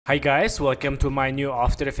Hi guys, welcome to my new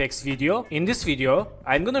After Effects video. In this video,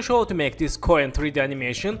 I'm gonna show how to make this coin 3D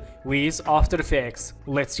animation with After Effects.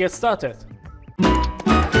 Let's get started.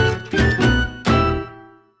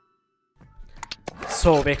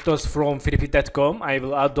 So vectors from freepik.com, I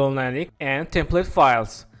will add dynamic and template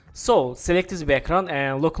files. So select this background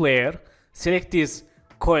and lock layer, select this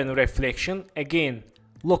coin reflection, again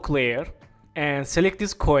lock layer, and select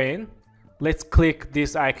this coin. Let's click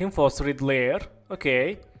this icon for 3D layer.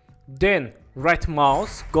 Okay. Then right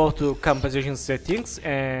mouse, go to composition settings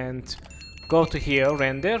and go to here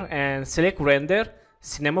render and select render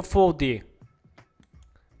cinema 4D.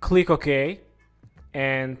 Click OK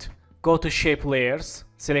and go to shape layers,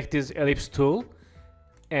 select this ellipse tool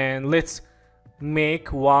and let's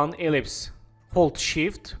make one ellipse. Hold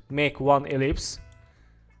shift, make one ellipse,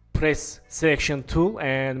 press selection tool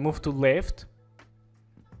and move to left.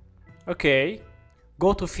 Okay,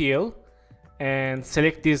 go to fill and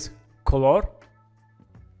select this color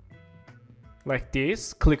like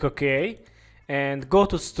this, click OK and go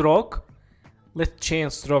to stroke. Let's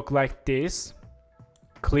change stroke like this,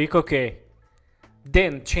 click OK.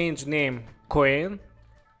 Then change name coin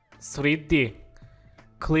 3D,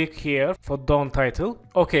 click here for DOM title.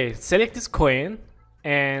 Okay, select this coin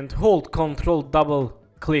and hold Ctrl double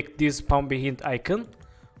click this palm behind icon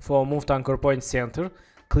for move to anchor point center.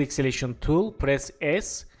 Click selection tool, press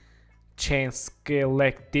S, change scale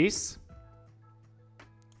like this.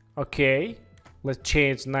 Okay, let's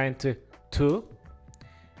change 92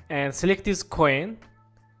 and select this coin.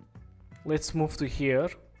 Let's move to here.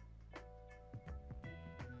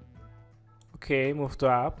 Okay, move to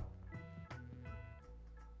up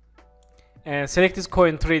and select this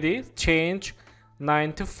coin 3D, change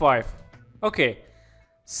 95. Okay,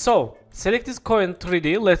 so select this coin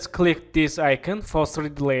 3D. Let's click this icon for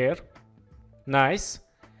 3D layer. Nice.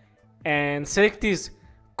 And select this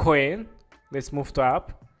coin. Let's move to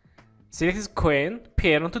up. Select this coin,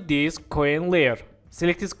 parent to this coin layer.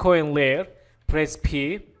 Select this coin layer, press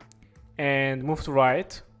P and move to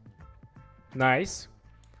right. Nice.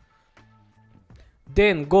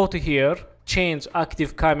 Then go to here, change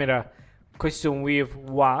active camera custom with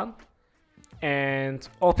 1 and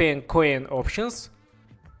open coin options,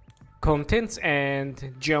 contents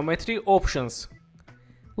and geometry options.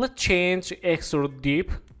 Let's change extrude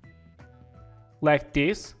deep like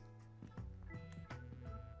this.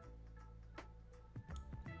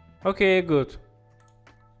 Okay, good.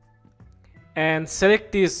 And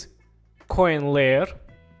select this coin layer.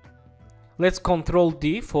 Let's Ctrl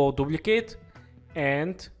D for duplicate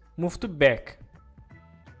and move to back.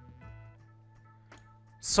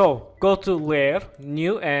 So go to layer,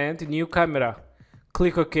 new and new camera.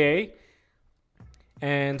 Click OK.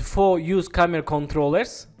 And for use camera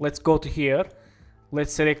controllers, let's go to here.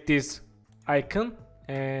 Let's select this icon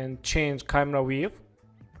and change camera view.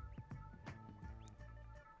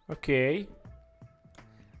 Okay,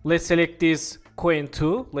 let's select this coin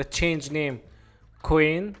 2. Let's change name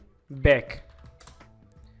coin back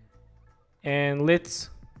and let's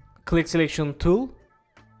click selection tool,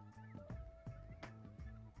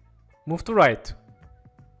 move to right.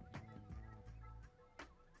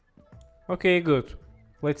 Okay, good.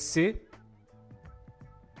 Let's see.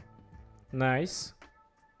 Nice.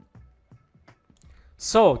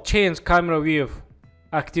 So change camera view,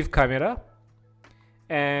 active camera,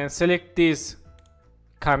 and select this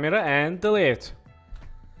camera and delete.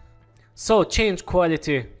 So change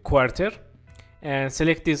quality quarter and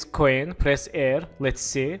select this coin, press R. Let's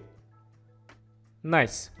see.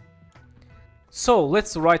 Nice. So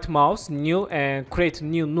let's right mouse new and create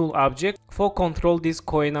new null object for control these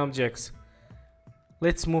coin objects.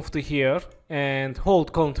 Let's move to here and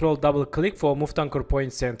hold Ctrl double click for move to anchor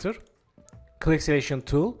point center. Click selection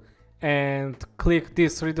tool and click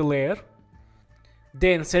this 3D layer.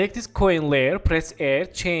 Then select this coin layer, press R,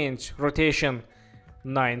 change rotation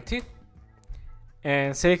 90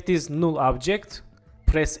 and select this null object,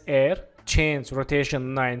 press R, change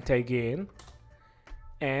rotation 90 again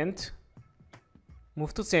and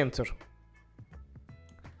move to center.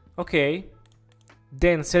 Okay,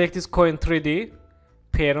 then select this coin 3D,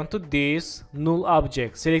 parent to this null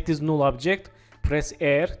object. Select this null object, press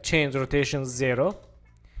R, change rotation 0.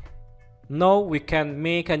 Now we can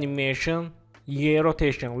make animation year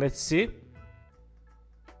rotation. Let's see.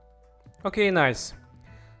 Okay, nice.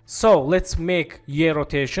 So let's make year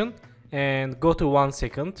rotation and go to 1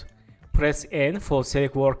 second, press N for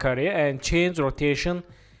select work area and change rotation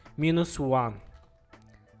 -1.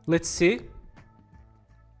 Let's see.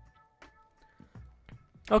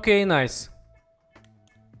 Okay, nice.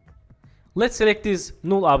 Let's select this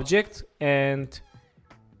null object and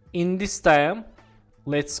in this time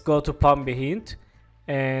Let's go to palm behind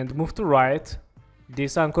and move to right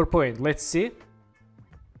this anchor point. Let's see.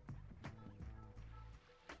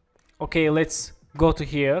 Okay, let's go to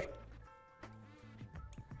here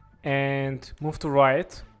and move to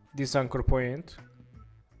right this anchor point.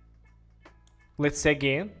 Let's see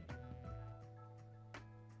again.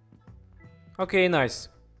 Okay, nice.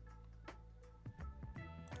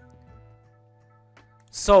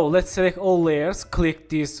 So let's select all layers, click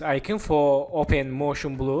this icon for open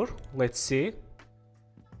motion blur. Let's see.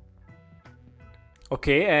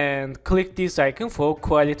 Okay, and click this icon for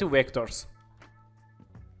quality vectors.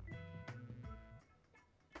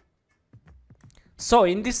 So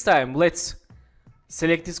in this time, let's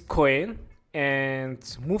select this coin and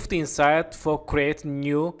move to inside for create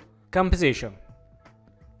new composition.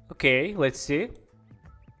 Okay, let's see.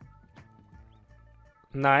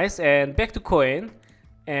 Nice, and back to coin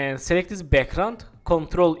and select this background,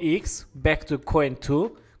 Ctrl X, back to coin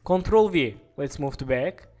 2, Ctrl V. Let's move to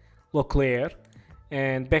back, lock layer,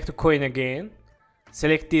 and back to coin again.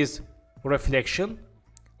 Select this reflection.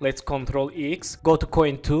 Let's Ctrl X, go to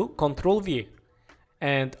coin 2, Ctrl V,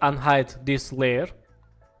 and unhide this layer.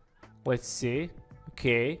 Let's see.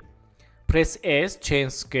 Okay, press S,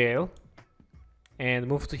 change scale, and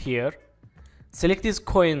move to here. Select this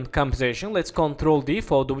coin composition. Let's Ctrl D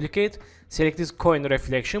for duplicate. Select this coin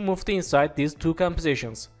reflection. Move to inside these two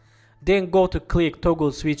compositions. Then go to click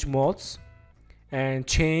toggle switch modes and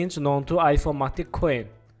change none to iPhone coin.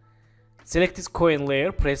 Select this coin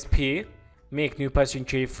layer. Press P. Make new position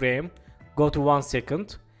keyframe. Go to 1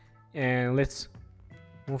 second and let's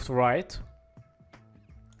move to right.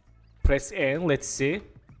 Press N. Let's see.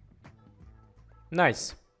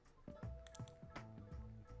 Nice.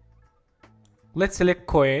 Let's select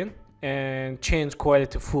coin and change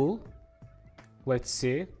quality full. Let's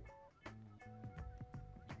see.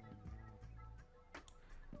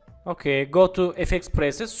 Okay, go to FX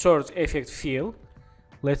presets, search effect fill.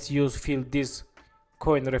 Let's use fill this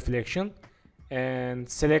coin reflection and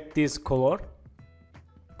select this color.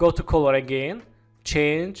 Go to color again,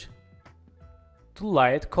 change to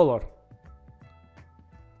light color.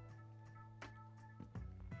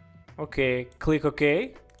 Okay, click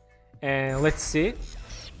OK. And let's see.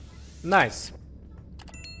 Nice.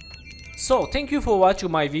 So thank you for watching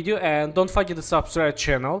my video, and don't forget to subscribe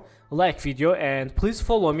channel, like video, and please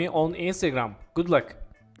follow me on Instagram. Good luck.